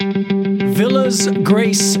Villas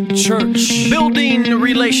Grace Church. Building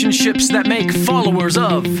relationships that make followers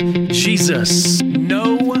of Jesus.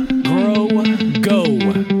 Know, grow, go.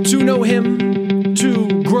 To know Him,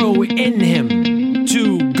 to grow in Him,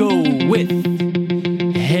 to go with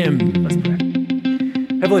Him. Let's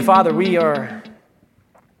pray. Heavenly Father, we are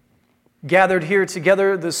gathered here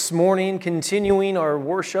together this morning, continuing our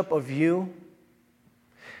worship of You.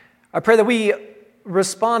 I pray that we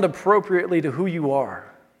respond appropriately to who You are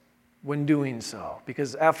when doing so,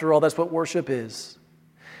 because after all, that's what worship is.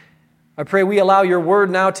 I pray we allow Your word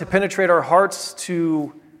now to penetrate our hearts,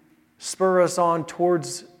 to spur us on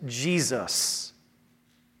towards Jesus.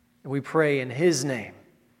 And we pray in His name.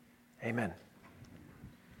 Amen.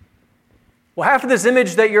 Well, half of this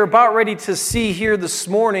image that you're about ready to see here this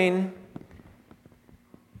morning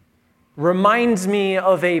reminds me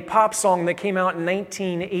of a pop song that came out in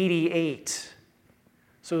 1988.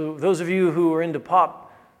 So those of you who are into pop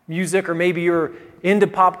music, or maybe you're into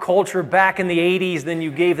pop culture back in the 80s, then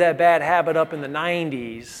you gave that bad habit up in the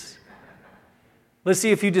 90s. Let's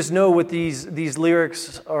see if you just know what these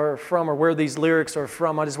lyrics are from, or where these lyrics are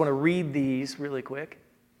from. I just want to read these really quick.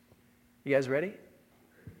 You guys ready?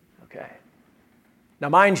 Okay. Now,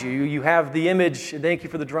 mind you, you have the image. Thank you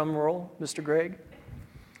for the drum roll, Mr. Greg.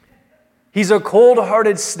 He's a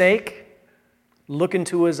cold-hearted snake. Look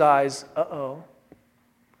into his eyes. Uh-oh.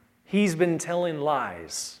 He's been telling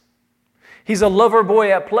lies. He's a lover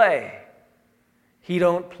boy at play. He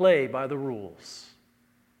don't play by the rules.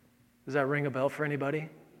 Does that ring a bell for anybody?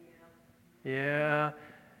 Yeah.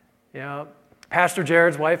 Pastor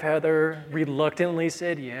Jared's wife, Heather, reluctantly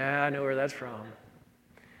said, yeah, I know where that's from.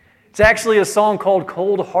 It's actually a song called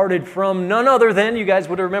Cold Hearted from none other than, you guys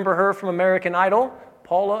would remember her from American Idol,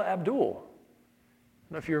 Paula Abdul.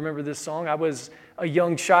 I don't know if you remember this song. I was a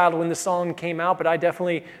young child when the song came out, but I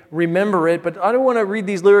definitely remember it. But I don't want to read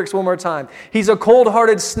these lyrics one more time. He's a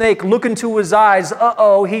cold-hearted snake. Look into his eyes.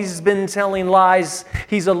 Uh-oh, he's been telling lies.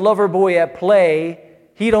 He's a lover boy at play.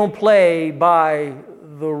 He don't play by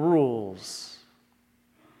the rules.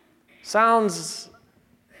 Sounds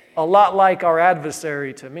a lot like our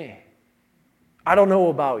adversary to me. I don't know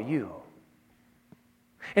about you.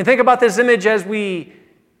 And think about this image as we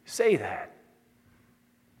say that.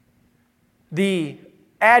 The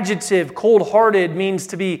adjective cold-hearted means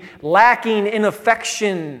to be lacking in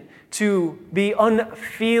affection, to be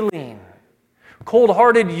unfeeling.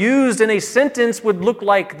 Cold-hearted used in a sentence would look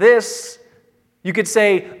like this. You could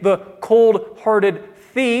say, the cold-hearted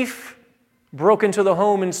thief broke into the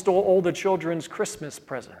home and stole all the children's Christmas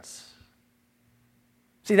presents.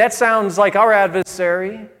 See, that sounds like our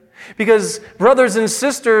adversary, because, brothers and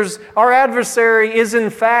sisters, our adversary is in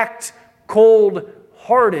fact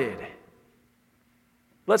cold-hearted.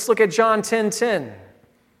 Let's look at John 10:10.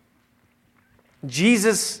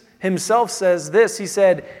 Jesus Himself says this. He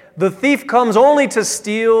said, "The thief comes only to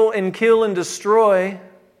steal and kill and destroy.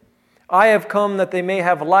 I have come that they may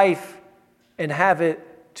have life and have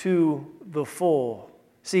it to the full."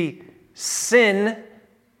 See, sin,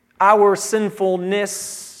 our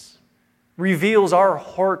sinfulness, reveals our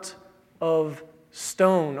heart of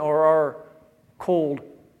stone, or our cold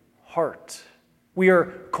heart. We are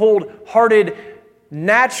cold-hearted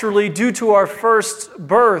naturally due to our first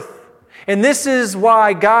birth. And this is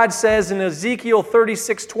why God says in Ezekiel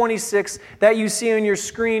 36:26 that you see on your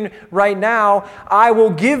screen right now, "I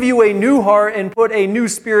will give you a new heart and put a new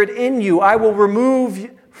spirit in you. I will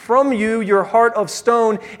remove from you your heart of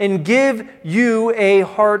stone and give you a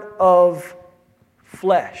heart of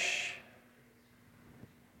flesh."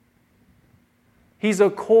 He's a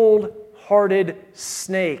cold-hearted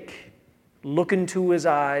snake. Look into his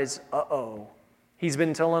eyes. Uh-oh. He's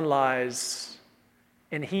been telling lies,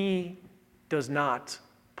 and he does not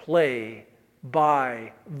play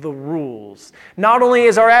by the rules. Not only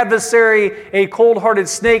is our adversary a cold-hearted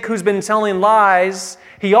snake who's been telling lies,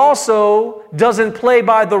 he also doesn't play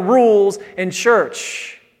by the rules in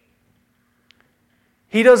church.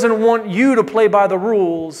 He doesn't want you to play by the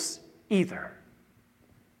rules either.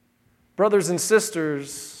 Brothers and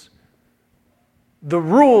sisters, the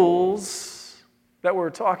rules that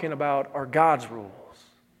we're talking about are God's rules.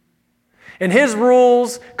 And His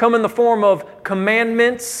rules come in the form of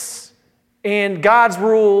commandments, and God's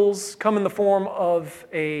rules come in the form of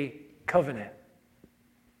a covenant.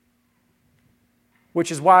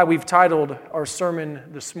 Which is why we've titled our sermon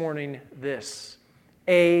this morning this: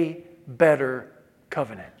 A Better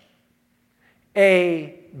Covenant.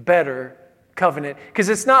 A better covenant. Because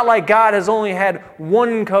it's not like God has only had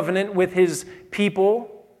one covenant with His people,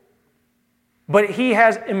 but He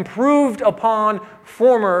has improved upon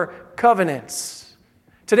former covenants.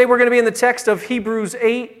 Today we're going to be in the text of Hebrews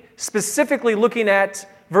 8, specifically looking at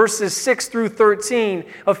verses 6 through 13.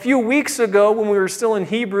 A few weeks ago, when we were still in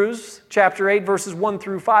Hebrews chapter 8, verses 1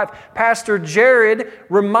 through 5, Pastor Jared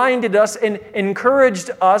reminded us and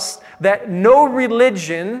encouraged us that no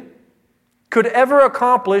religion could ever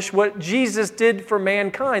accomplish what Jesus did for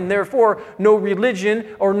mankind. Therefore, no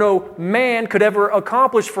religion or no man could ever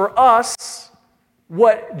accomplish for us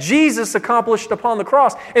what Jesus accomplished upon the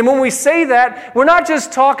cross. And when we say that, we're not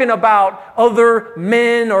just talking about other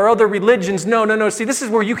men or other religions. No. See, this is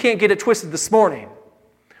where you can't get it twisted this morning.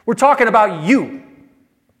 We're talking about you.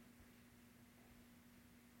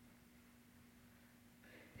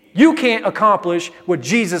 You can't accomplish what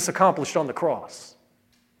Jesus accomplished on the cross.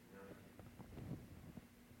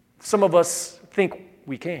 Some of us think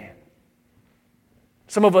we can.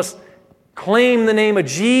 Some of us claim the name of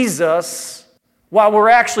Jesus while we're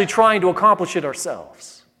actually trying to accomplish it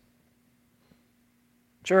ourselves.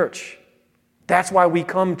 Church, that's why we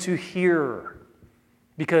come to here.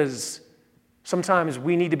 Because sometimes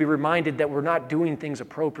we need to be reminded that we're not doing things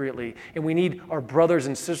appropriately. And we need our brothers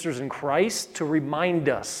and sisters in Christ to remind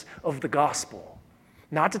us of the gospel.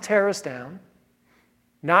 Not to tear us down.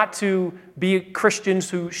 Not to be Christians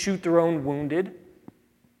who shoot their own wounded,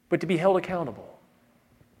 but to be held accountable.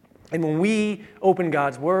 And when we open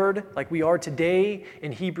God's Word, like we are today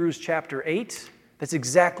in Hebrews chapter 8, that's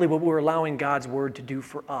exactly what we're allowing God's Word to do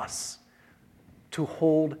for us, to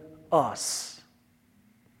hold us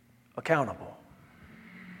accountable.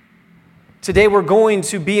 Today we're going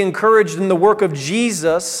to be encouraged in the work of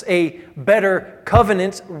Jesus, a better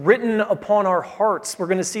covenant written upon our hearts. We're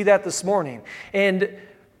going to see that this morning. And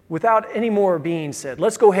without any more being said,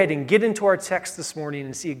 let's go ahead and get into our text this morning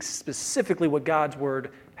and see specifically what God's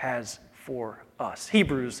Word has for us.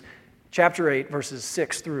 Hebrews chapter 8, verses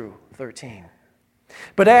 6 through 13.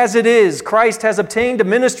 But as it is, Christ has obtained a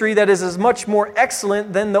ministry that is as much more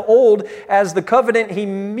excellent than the old, as the covenant he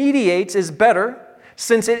mediates is better,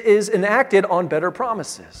 since it is enacted on better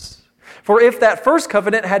promises. For if that first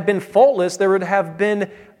covenant had been faultless, there would have been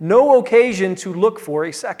no occasion to look for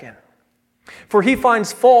a second. For he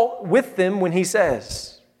finds fault with them when he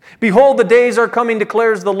says, "Behold, the days are coming,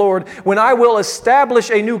 declares the Lord, when I will establish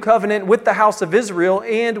a new covenant with the house of Israel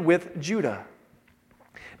and with Judah.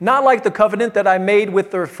 Not like the covenant that I made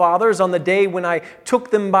with their fathers on the day when I took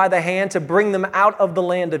them by the hand to bring them out of the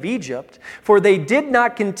land of Egypt. For they did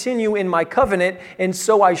not continue in my covenant, and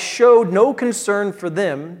so I showed no concern for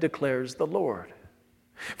them, declares the Lord.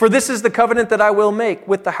 For this is the covenant that I will make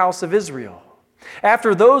with the house of Israel.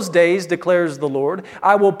 After those days, declares the Lord,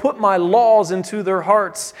 I will put my laws into their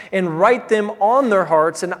hearts and write them on their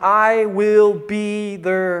hearts, and I will be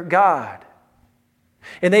their God.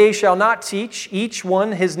 And they shall not teach each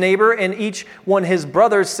one his neighbor and each one his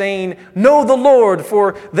brother, saying, Know the Lord,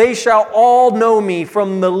 for they shall all know me,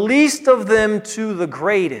 from the least of them to the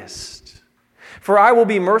greatest. For I will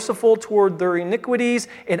be merciful toward their iniquities,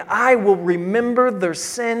 and I will remember their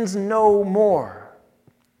sins no more.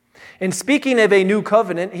 And speaking of a new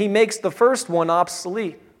covenant, he makes the first one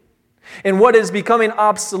obsolete. And what is becoming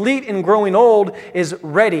obsolete and growing old is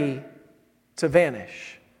ready to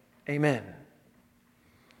vanish. Amen.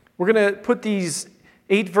 We're going to put these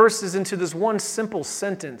 8 verses into this one simple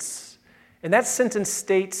sentence. And that sentence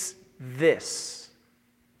states this: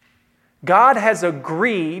 God has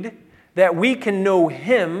agreed that we can know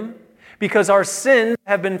Him because our sins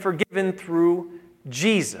have been forgiven through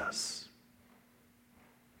Jesus.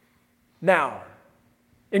 Now,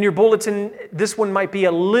 in your bulletin, this one might be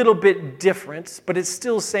a little bit different, but it's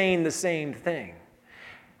still saying the same thing.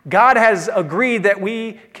 God has agreed that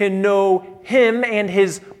we can know Him and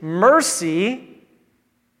His mercy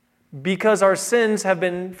because our sins have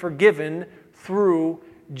been forgiven through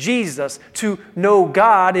Jesus. To know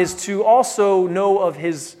God is to also know of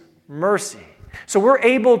His mercy. So we're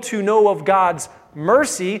able to know of God's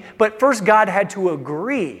mercy, but first God had to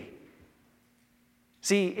agree.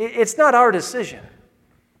 See, it's not our decision.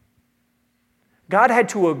 God had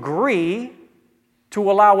to agree to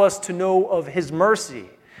allow us to know of His mercy,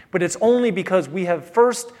 but it's only because we have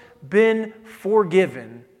first been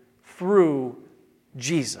forgiven through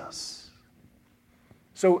Jesus.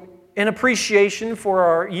 So, in appreciation for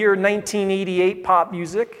our year 1988 pop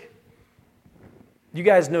music, you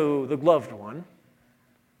guys know The Gloved One.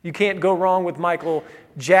 You can't go wrong with Michael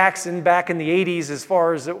Jackson back in the 80s as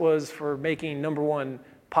far as it was for making #1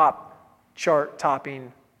 pop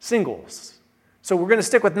chart-topping singles. So we're going to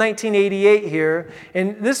stick with 1988 here.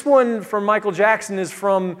 And this one from Michael Jackson is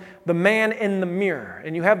from The Man in the Mirror.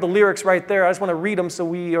 And you have the lyrics right there. I just want to read them so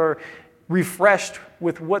we are refreshed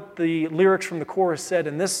with what the lyrics from the chorus said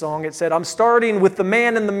in this song. It said, I'm starting with the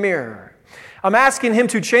man in the mirror. I'm asking him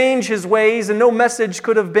to change his ways, and no message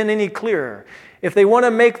could have been any clearer. If they want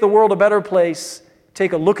to make the world a better place,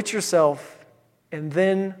 take a look at yourself and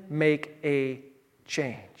then make a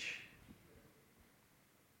change.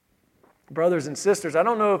 Brothers and sisters, I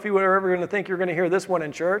don't know if you were ever going to think you're going to hear this one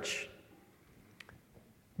in church,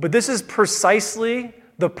 but this is precisely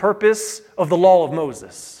the purpose of the law of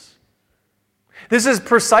Moses. This is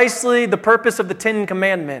precisely the purpose of the Ten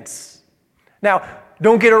Commandments. Now,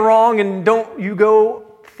 don't get it wrong, and don't you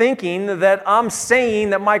go thinking that I'm saying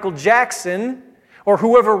that Michael Jackson or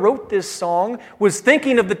whoever wrote this song was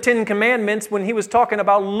thinking of the Ten Commandments when he was talking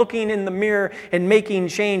about looking in the mirror and making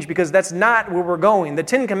change, because that's not where we're going. The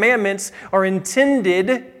Ten Commandments are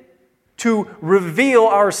intended to reveal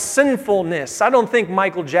our sinfulness. I don't think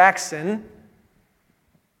Michael Jackson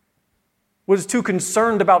was too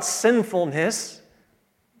concerned about sinfulness.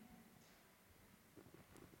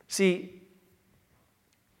 See,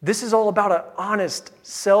 this is all about an honest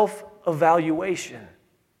self-evaluation.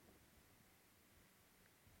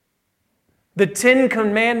 The Ten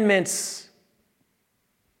Commandments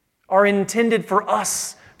are intended for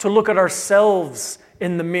us to look at ourselves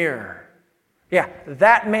in the mirror. Yeah,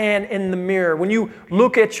 that man in the mirror. When you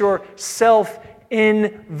look at yourself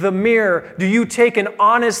in the mirror, do you take an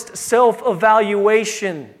honest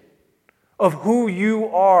self-evaluation of who you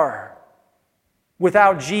are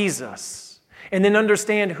without Jesus? And then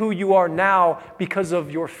understand who you are now because of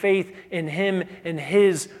your faith in Him and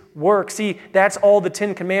His work. See, that's all the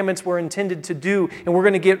Ten Commandments were intended to do, and we're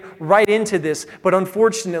going to get right into this. But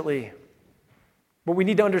unfortunately, what we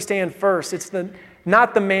need to understand first, it's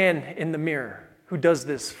not the man in the mirror who does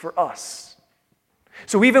this for us.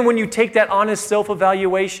 So even when you take that honest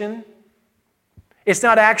self-evaluation, it's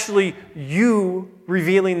not actually you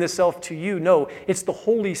revealing the self to you. No, it's the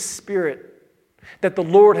Holy Spirit that the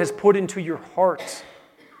Lord has put into your heart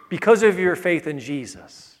because of your faith in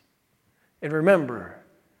Jesus. And remember,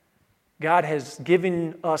 God has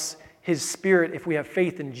given us His Spirit if we have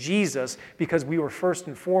faith in Jesus, because we were first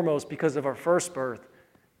and foremost, because of our first birth,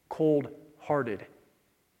 cold-hearted.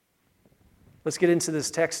 Let's get into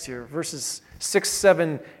this text here. Verses 6,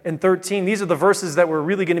 7, and 13. These are the verses that we're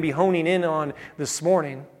really going to be honing in on this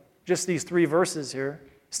morning. Just these 3 verses here.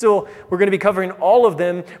 Still, we're going to be covering all of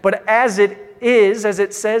them, but as it is, as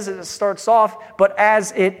it says, it starts off, but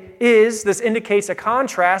as it is, this indicates a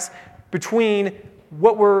contrast between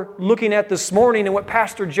what we're looking at this morning and what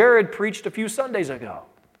Pastor Jared preached a few Sundays ago.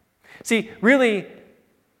 See, really,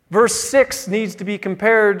 verse 6 needs to be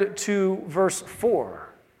compared to verse 4.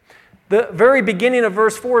 The very beginning of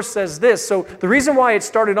verse 4 says this. So the reason why it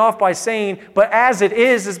started off by saying, but as it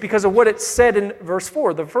is because of what it said in verse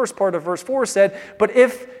 4. The first part of verse 4 said, but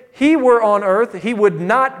if He were on earth, He would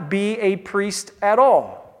not be a priest at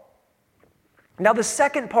all. Now the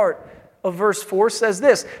second part of verse 4 says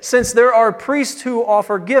this, since there are priests who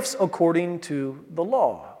offer gifts according to the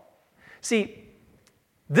law. See,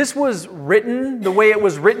 this was written the way it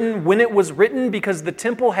was written when it was written because the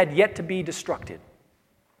temple had yet to be destructed.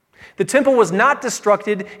 The temple was not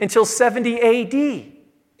destructed until 70 A.D.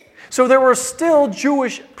 So there were still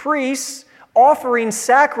Jewish priests offering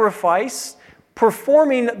sacrifice,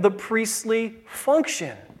 performing the priestly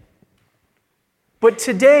function. But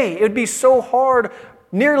today, it would be so hard,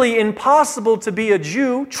 nearly impossible to be a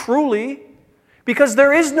Jew, truly, because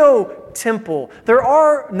there is no temple. There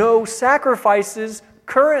are no sacrifices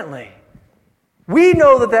currently. We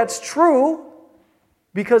know that that's true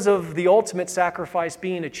because of the ultimate sacrifice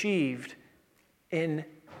being achieved in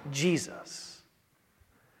Jesus.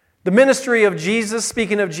 The ministry of Jesus,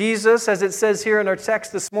 speaking of Jesus, as it says here in our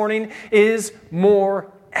text this morning, is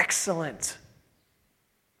more excellent.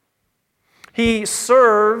 He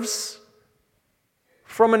serves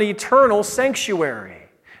from an eternal sanctuary.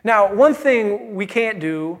 Now, one thing we can't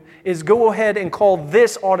do is go ahead and call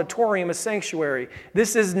this auditorium a sanctuary.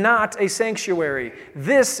 This is not a sanctuary.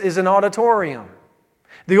 This is an auditorium.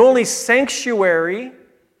 The only sanctuary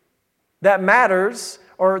that matters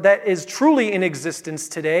or that is truly in existence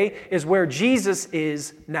today is where Jesus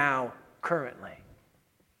is now currently.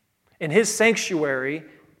 And His sanctuary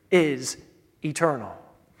is eternal.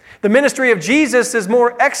 The ministry of Jesus is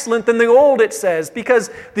more excellent than the old, it says,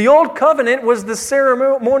 because the old covenant was the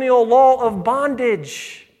ceremonial law of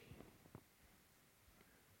bondage.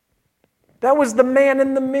 That was the man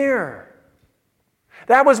in the mirror.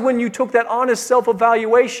 That was when you took that honest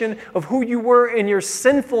self-evaluation of who you were in your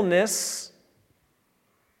sinfulness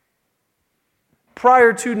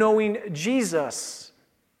prior to knowing Jesus.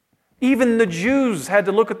 Even the Jews had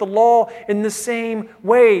to look at the law in the same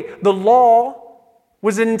way. The law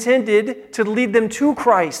was intended to lead them to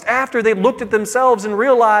Christ after they looked at themselves and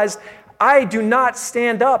realized, I do not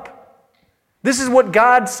stand up. This is what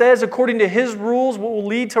God says according to His rules, what will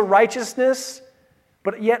lead to righteousness,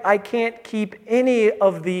 but yet I can't keep any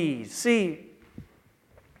of these. See,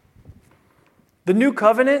 the new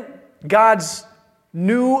covenant, God's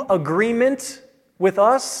new agreement with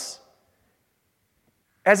us,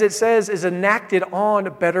 as it says, is enacted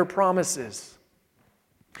on better promises.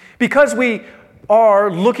 Because we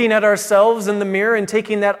are looking at ourselves in the mirror and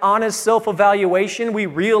taking that honest self-evaluation, we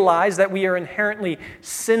realize that we are inherently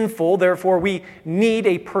sinful. Therefore, we need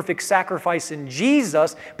a perfect sacrifice in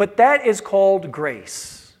Jesus, but that is called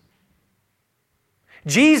grace.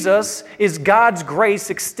 Jesus is God's grace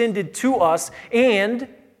extended to us, and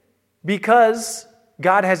because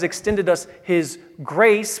God has extended us His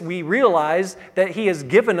grace, we realize that He has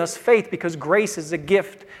given us faith, because grace is a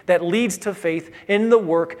gift that leads to faith in the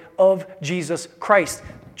work of Jesus Christ.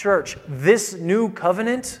 Church, this new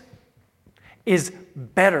covenant is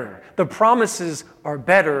better. The promises are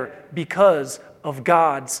better because of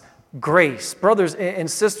God's grace. Brothers and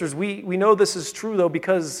sisters, we know this is true, though,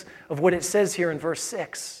 because of what it says here in verse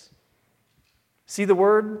 6. See the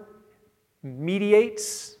word?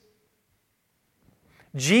 Mediates.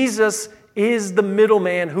 Jesus is the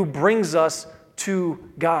middleman who brings us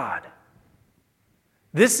to God.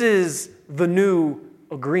 This is the new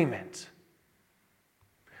agreement.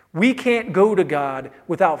 We can't go to God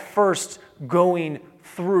without first going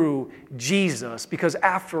through Jesus, because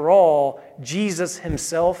after all, Jesus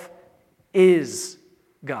Himself is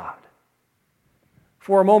God.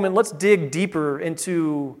 For a moment, let's dig deeper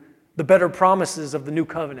into the better promises of the new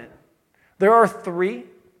covenant. There are 3.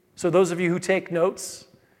 So those of you who take notes,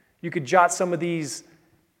 you could jot some of these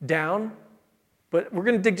down. But we're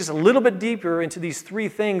going to dig just a little bit deeper into these 3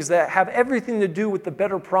 things that have everything to do with the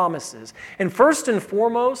better promises. And first and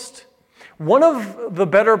foremost, one of the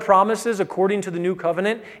better promises, according to the new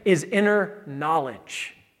covenant, is inner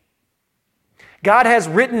knowledge. God has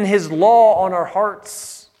written His law on our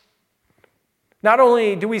hearts. Not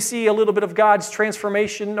only do we see a little bit of God's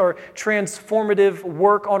transformation or transformative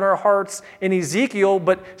work on our hearts in Ezekiel,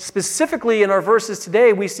 but specifically in our verses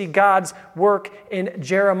today, we see God's work in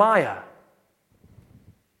Jeremiah.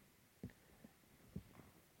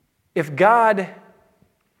 If God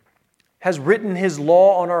has written His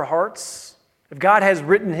law on our hearts, if God has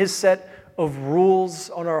written His set of rules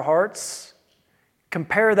on our hearts,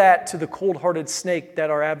 compare that to the cold-hearted snake that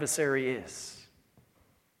our adversary is.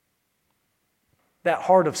 That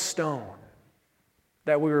heart of stone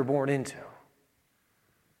that we were born into.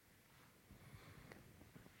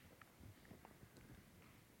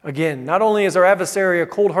 Again, not only is our adversary a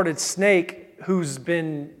cold-hearted snake who's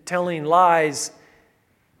been telling lies,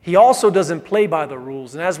 he also doesn't play by the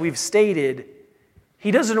rules. And as we've stated,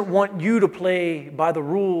 he doesn't want you to play by the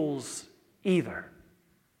rules either.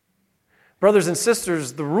 Brothers and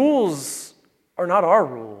sisters, the rules are not our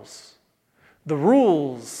rules. The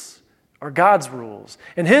rules are God's rules.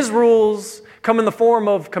 And His rules come in the form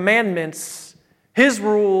of commandments. His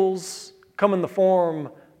rules come in the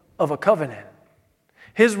form of a covenant.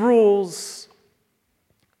 His rules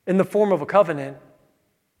in the form of a covenant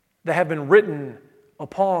that have been written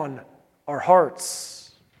upon our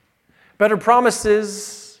hearts. Better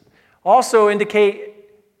promises also indicate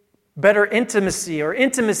better intimacy, or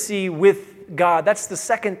intimacy with God. That's the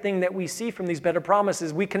second thing that we see from these better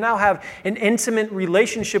promises. We can now have an intimate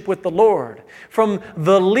relationship with the Lord. From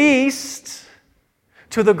the least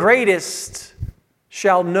to the greatest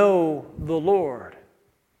shall know the Lord.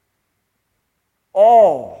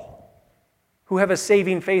 All who have a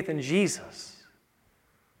saving faith in Jesus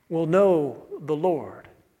will know the Lord.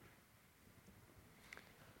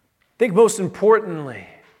 I think most importantly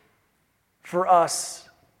for us,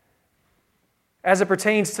 as it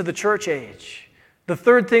pertains to the church age, the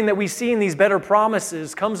third thing that we see in these better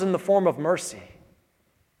promises comes in the form of mercy.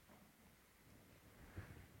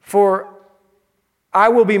 For I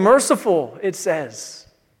will be merciful, it says,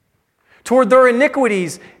 toward their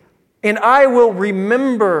iniquities, and I will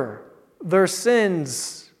remember their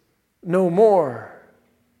sins no more.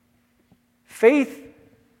 Faith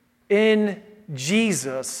in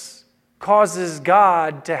Jesus causes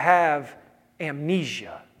God to have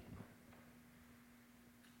amnesia.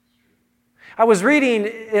 I was reading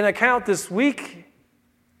an account this week,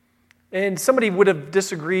 and somebody would have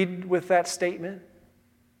disagreed with that statement.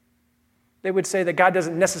 They would say that God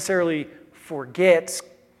doesn't necessarily forget,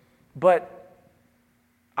 but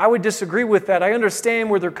I would disagree with that. I understand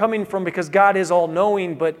where they're coming from because God is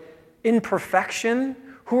all-knowing, but in perfection,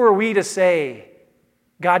 who are we to say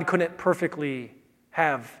God couldn't perfectly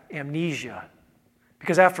have amnesia?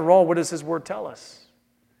 Because after all, what does His Word tell us?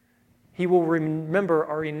 He will remember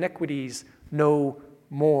our iniquities no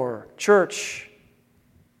more. Church,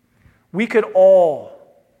 we could all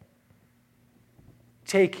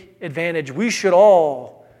take advantage. We should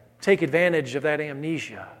all take advantage of that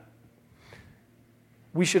amnesia.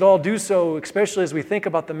 We should all do so, especially as we think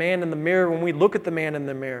about the man in the mirror, when we look at the man in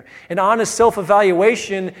the mirror. An honest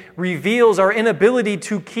self-evaluation reveals our inability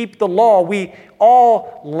to keep the law. We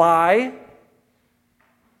all lie.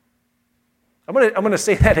 I'm going to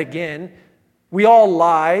say that again. We all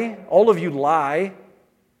lie. All of you lie.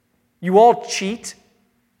 You all cheat.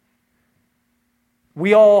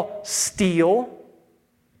 We all steal.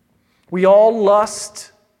 We all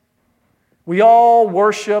lust. We all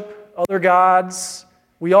worship other gods.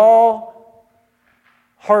 We all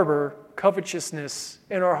harbor covetousness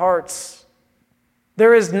in our hearts.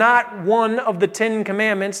 There is not one of the 10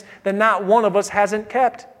 commandments that not one of us hasn't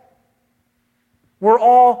kept. We're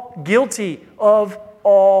all guilty of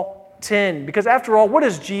all 10. Because after all, what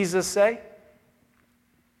does Jesus say?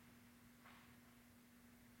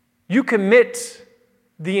 You commit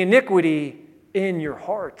the iniquity in your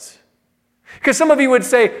heart. Because some of you would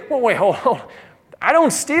say, well, wait, hold on. I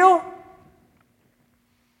don't steal.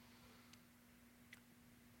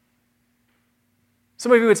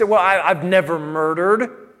 Some of you would say, well, I've never murdered.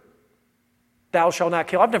 Thou shalt not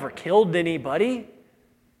kill. I've never killed anybody.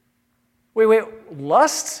 Wait,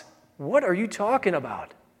 lust? What are you talking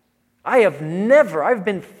about? I've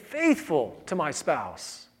been faithful to my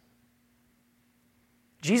spouse.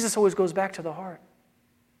 Jesus always goes back to the heart.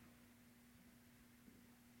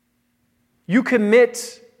 You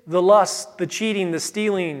commit the lust, the cheating, the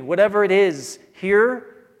stealing, whatever it is here,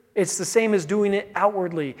 it's the same as doing it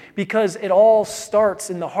outwardly, because it all starts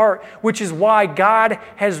in the heart, which is why God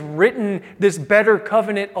has written this better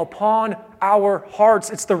covenant upon our hearts.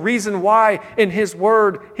 It's the reason why in His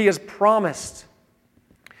Word He has promised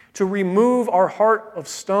to remove our heart of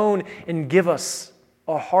stone and give us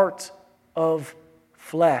a heart of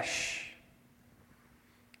flesh.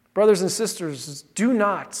 Brothers and sisters, do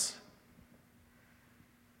not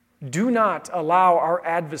allow our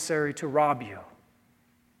adversary to rob you.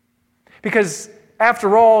 Because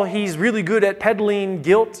after all, he's really good at peddling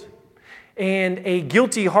guilt, and a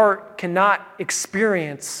guilty heart cannot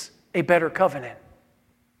experience a better covenant.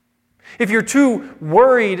 If you're too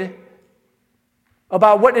worried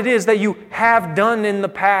about what it is that you have done in the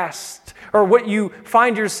past, or what you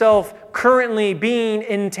find yourself currently being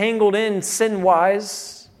entangled in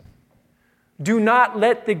sin-wise, do not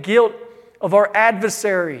let the guilt of our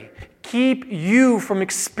adversary keep you from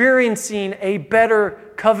experiencing a better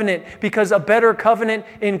covenant, because a better covenant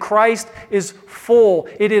in Christ is full.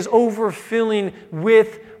 It is overfilling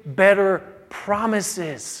with better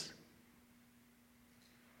promises.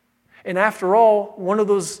 And after all, one of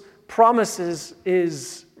those promises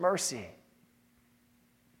is mercy.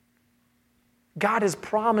 God has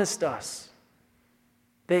promised us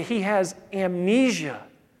that He has amnesia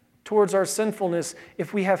towards our sinfulness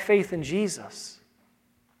if we have faith in Jesus.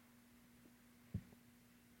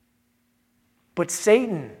 But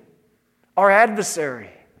Satan, our adversary,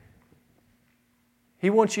 he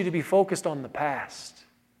wants you to be focused on the past.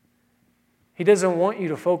 He doesn't want you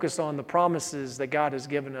to focus on the promises that God has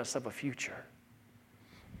given us of a future.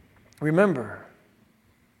 Remember,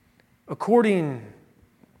 according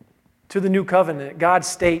to the new covenant, God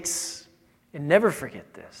states, and never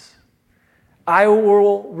forget this, I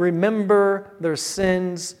will remember their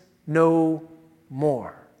sins no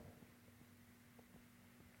more.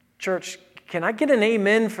 Church, can I get an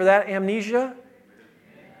amen for that amnesia?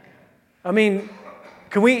 I mean,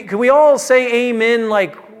 can we all say amen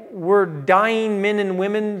like we're dying men and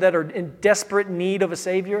women that are in desperate need of a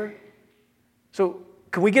Savior? So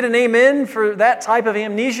can we get an amen for that type of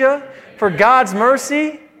amnesia? For God's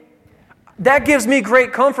mercy? That gives me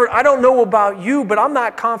great comfort. I don't know about you, but I'm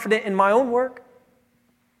not confident in my own work.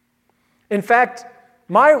 In fact,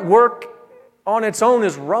 my work on its own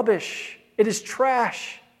is rubbish. It is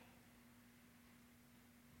trash.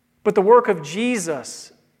 But the work of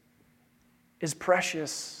Jesus is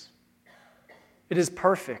precious. It is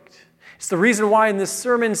perfect. It's the reason why in this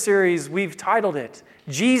sermon series we've titled it,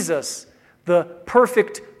 Jesus, the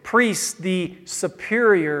perfect priest, the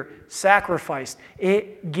superior sacrifice.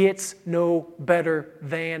 It gets no better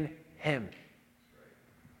than Him.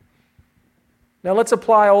 Now let's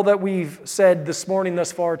apply all that we've said this morning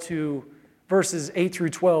thus far to verses 8 through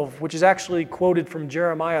 12, which is actually quoted from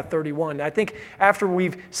Jeremiah 31. I think after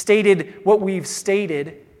we've stated what we've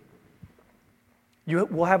stated, you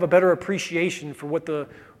will have a better appreciation for what the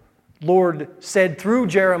Lord said through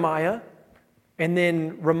Jeremiah and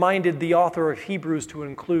then reminded the author of Hebrews to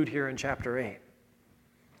include here in chapter 8.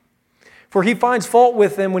 For he finds fault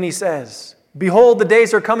with them when he says, Behold, the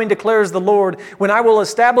days are coming, declares the Lord, when I will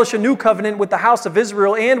establish a new covenant with the house of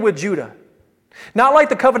Israel and with Judah. Not like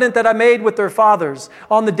the covenant that I made with their fathers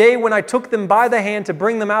on the day when I took them by the hand to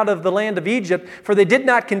bring them out of the land of Egypt, for they did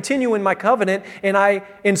not continue in my covenant,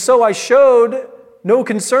 and so I showed no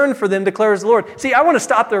concern for them, declares the Lord. See, I want to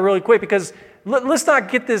stop there really quick because let's not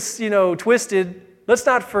get this, twisted. Let's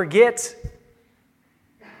not forget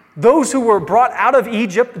those who were brought out of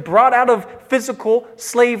Egypt, brought out of physical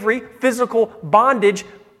slavery, physical bondage,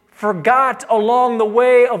 forgot along the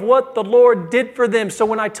way of what the Lord did for them. So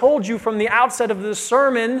when I told you from the outset of this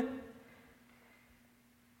sermon,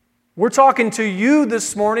 we're talking to you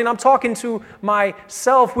this morning, I'm talking to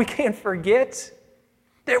myself, we can't forget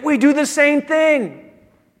that we do the same thing.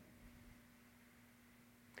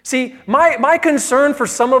 See, my concern for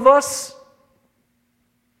some of us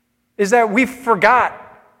is that we forgot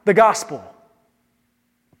the gospel.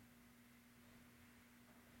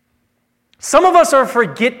 Some of us are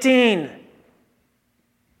forgetting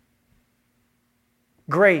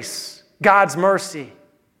grace, God's mercy.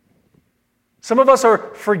 Some of us are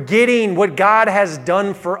forgetting what God has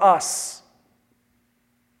done for us.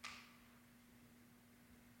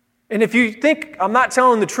 And if you think I'm not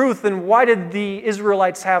telling the truth, then why did the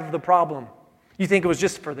Israelites have the problem? You think it was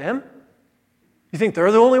just for them? You think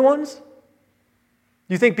they're the only ones?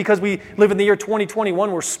 You think because we live in the year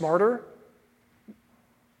 2021, we're smarter?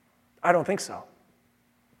 I don't think so.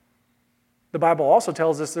 The Bible also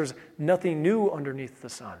tells us there's nothing new underneath the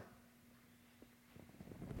sun.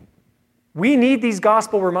 We need these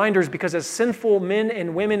gospel reminders because as sinful men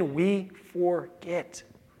and women, we forget.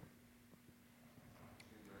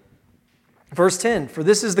 Verse 10, For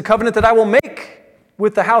this is the covenant that I will make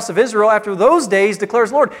with the house of Israel after those days, declares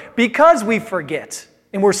the Lord, because we forget,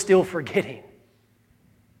 and we're still forgetting.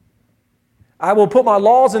 I will put my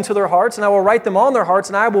laws into their hearts, and I will write them on their hearts,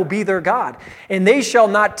 and I will be their God. And they shall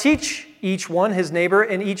not teach each one his neighbor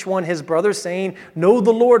and each one his brother, saying, Know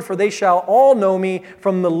the Lord, for they shall all know me,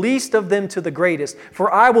 from the least of them to the greatest.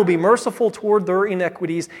 For I will be merciful toward their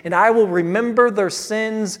iniquities, and I will remember their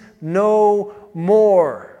sins no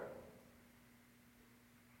more.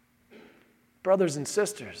 Brothers and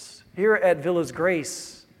sisters, here at Villa's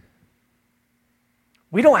Grace,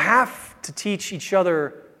 we don't have to teach each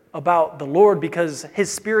other about the Lord because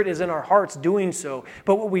His Spirit is in our hearts doing so.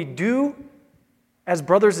 But what we do as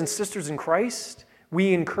brothers and sisters in Christ,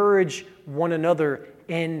 we encourage one another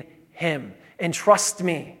in Him. And trust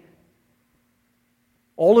me,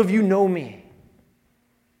 all of you know me.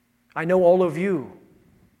 I know all of you.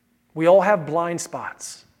 We all have blind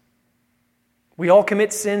spots. We all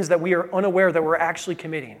commit sins that we are unaware that we're actually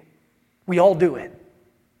committing. We all do it.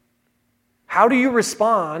 How do you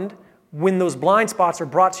respond when those blind spots are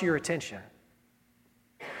brought to your attention?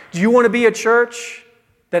 Do you want to be a church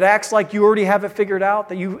that acts like you already have it figured out,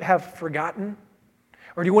 that you have forgotten?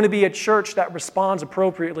 Or do you want to be a church that responds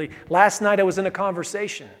appropriately? Last night I was in a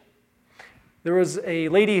conversation. There was a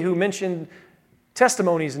lady who mentioned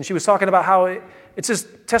testimonies, and she was talking about how it's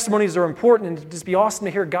just testimonies are important, and it'd just be awesome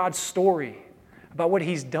to hear God's story about what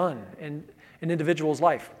He's done in an individual's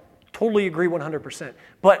life. Totally agree 100%.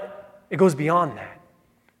 But it goes beyond that.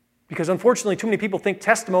 Because unfortunately, too many people think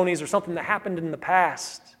testimonies are something that happened in the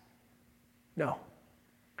past. No.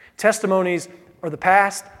 Testimonies are the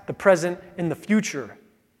past, the present, and the future.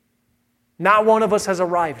 Not one of us has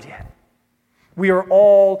arrived yet. We are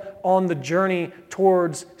all on the journey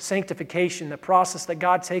towards sanctification, the process that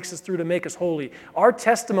God takes us through to make us holy. Our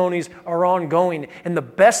testimonies are ongoing, and the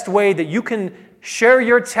best way that you can share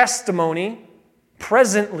your testimony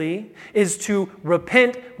presently is to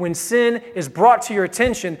repent when sin is brought to your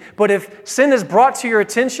attention. But if sin is brought to your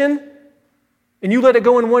attention and you let it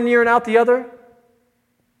go in one ear and out the other,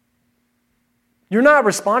 you're not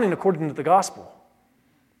responding according to the gospel.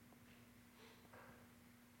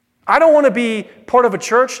 I don't want to be part of a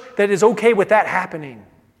church that is okay with that happening.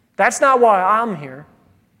 That's not why I'm here.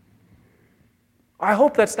 I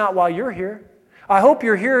hope that's not why you're here. I hope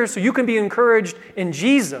you're here so you can be encouraged in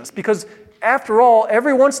Jesus, because after all,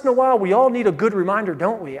 every once in a while, we all need a good reminder,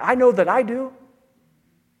 don't we? I know that I do.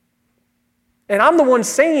 And I'm the one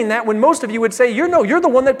saying that when most of you would say, you're the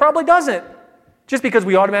one that probably doesn't. Just because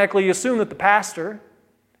we automatically assume that the pastor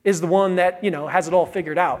is the one that, has it all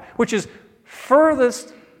figured out, which is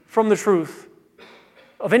furthest from the truth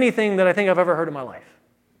of anything that I think I've ever heard in my life.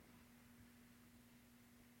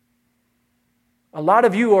 A lot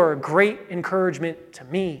of you are a great encouragement to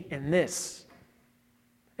me in this.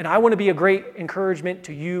 And I want to be a great encouragement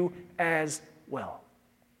to you as well.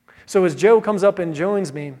 So as Joe comes up and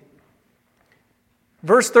joins me,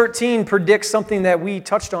 Verse 13 predicts something that we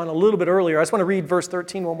touched on a little bit earlier. I just want to read verse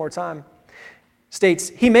 13 one more time. States,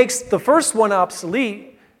 he makes the first one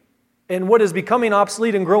obsolete, and what is becoming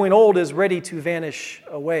obsolete and growing old is ready to vanish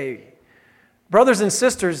away. Brothers and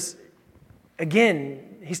sisters,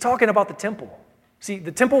 again, he's talking about the temple. See,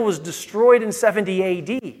 the temple was destroyed in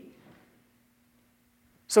 70 AD.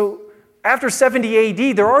 So after 70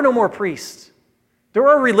 AD, there are no more priests. There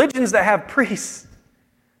are religions that have priests.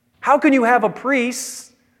 How can you have a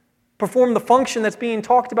priest perform the function that's being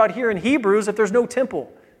talked about here in Hebrews if there's no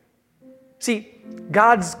temple? See,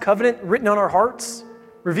 God's covenant written on our hearts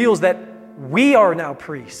reveals that we are now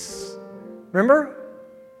priests. Remember?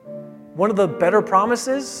 One of the better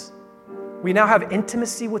promises, we now have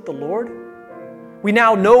intimacy with the Lord. We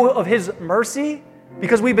now know of His mercy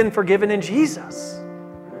because we've been forgiven in Jesus.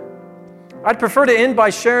 I'd prefer to end by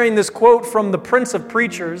sharing this quote from the Prince of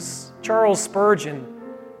Preachers, Charles Spurgeon.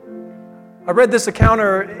 I read this account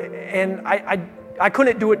and I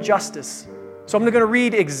couldn't do it justice. So I'm going to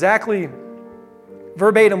read exactly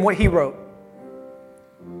verbatim what he wrote.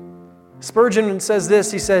 Spurgeon says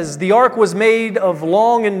this, he says, "The ark was made of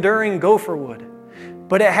long enduring gopher wood,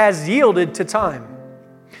 but it has yielded to time.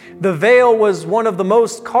 The veil was one of the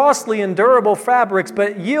most costly and durable fabrics,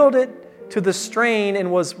 but it yielded to the strain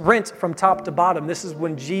and was rent from top to bottom." This is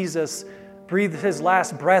when Jesus breathed His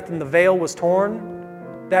last breath and the veil was torn.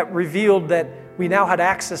 That revealed that we now had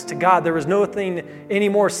access to God. There was nothing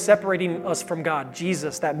anymore separating us from God.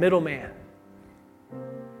 Jesus, that middleman.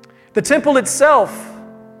 The temple itself,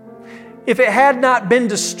 if it had not been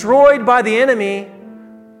destroyed by the enemy,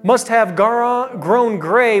 must have grown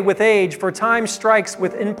gray with age, for time strikes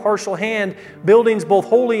with impartial hand buildings both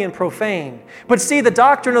holy and profane. But see, the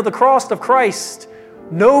doctrine of the cross of Christ,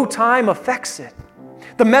 no time affects it.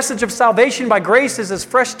 The message of salvation by grace is as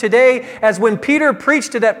fresh today as when Peter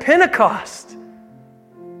preached it at Pentecost.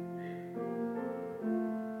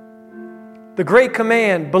 The great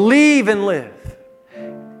command, believe and live,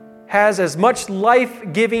 has as much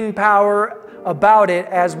life-giving power about it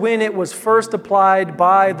as when it was first applied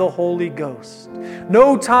by the Holy Ghost.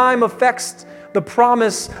 No time affects the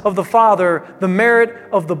promise of the Father, the merit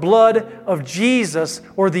of the blood of Jesus,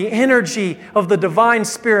 or the energy of the divine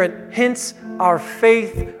Spirit. Hence, our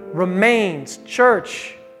faith remains.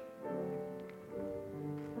 Church,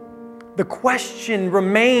 the question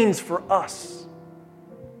remains for us.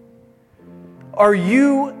 Are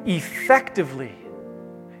you effectively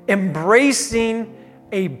embracing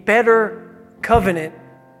a better covenant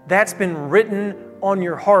that's been written on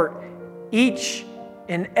your heart each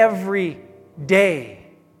and every day?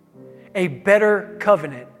 A better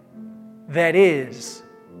covenant that is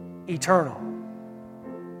eternal.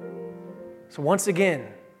 So once again,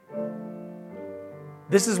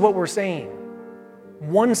 this is what we're saying.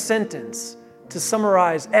 One sentence to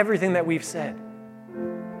summarize everything that we've said.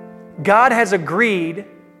 God has agreed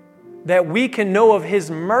that we can know of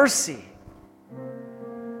His mercy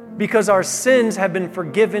because our sins have been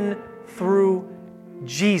forgiven through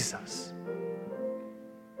Jesus.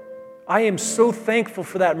 I am so thankful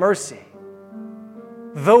for that mercy.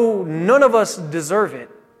 Though none of us deserve it,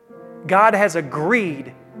 God has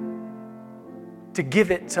agreed to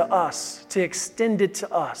give it to us, to extend it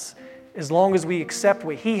to us, as long as we accept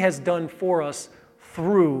what He has done for us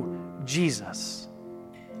through Jesus.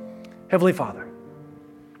 Heavenly Father,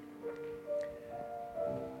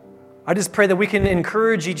 I just pray that we can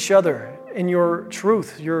encourage each other in your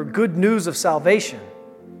truth, your good news of salvation.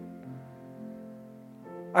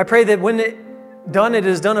 I pray that when it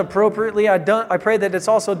is done appropriately. I pray that it's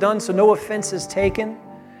also done so no offense is taken.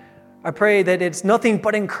 I pray that it's nothing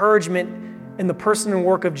but encouragement in the person and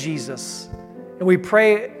work of Jesus. And we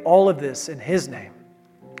pray all of this in His name.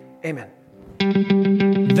 Amen.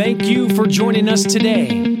 Thank you for joining us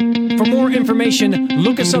today. For more information,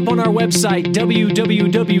 look us up on our website,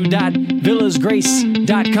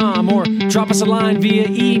 www.villasgrace.com, or drop us a line via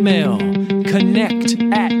email,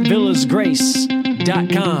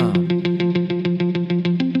 connect@villasgrace.com.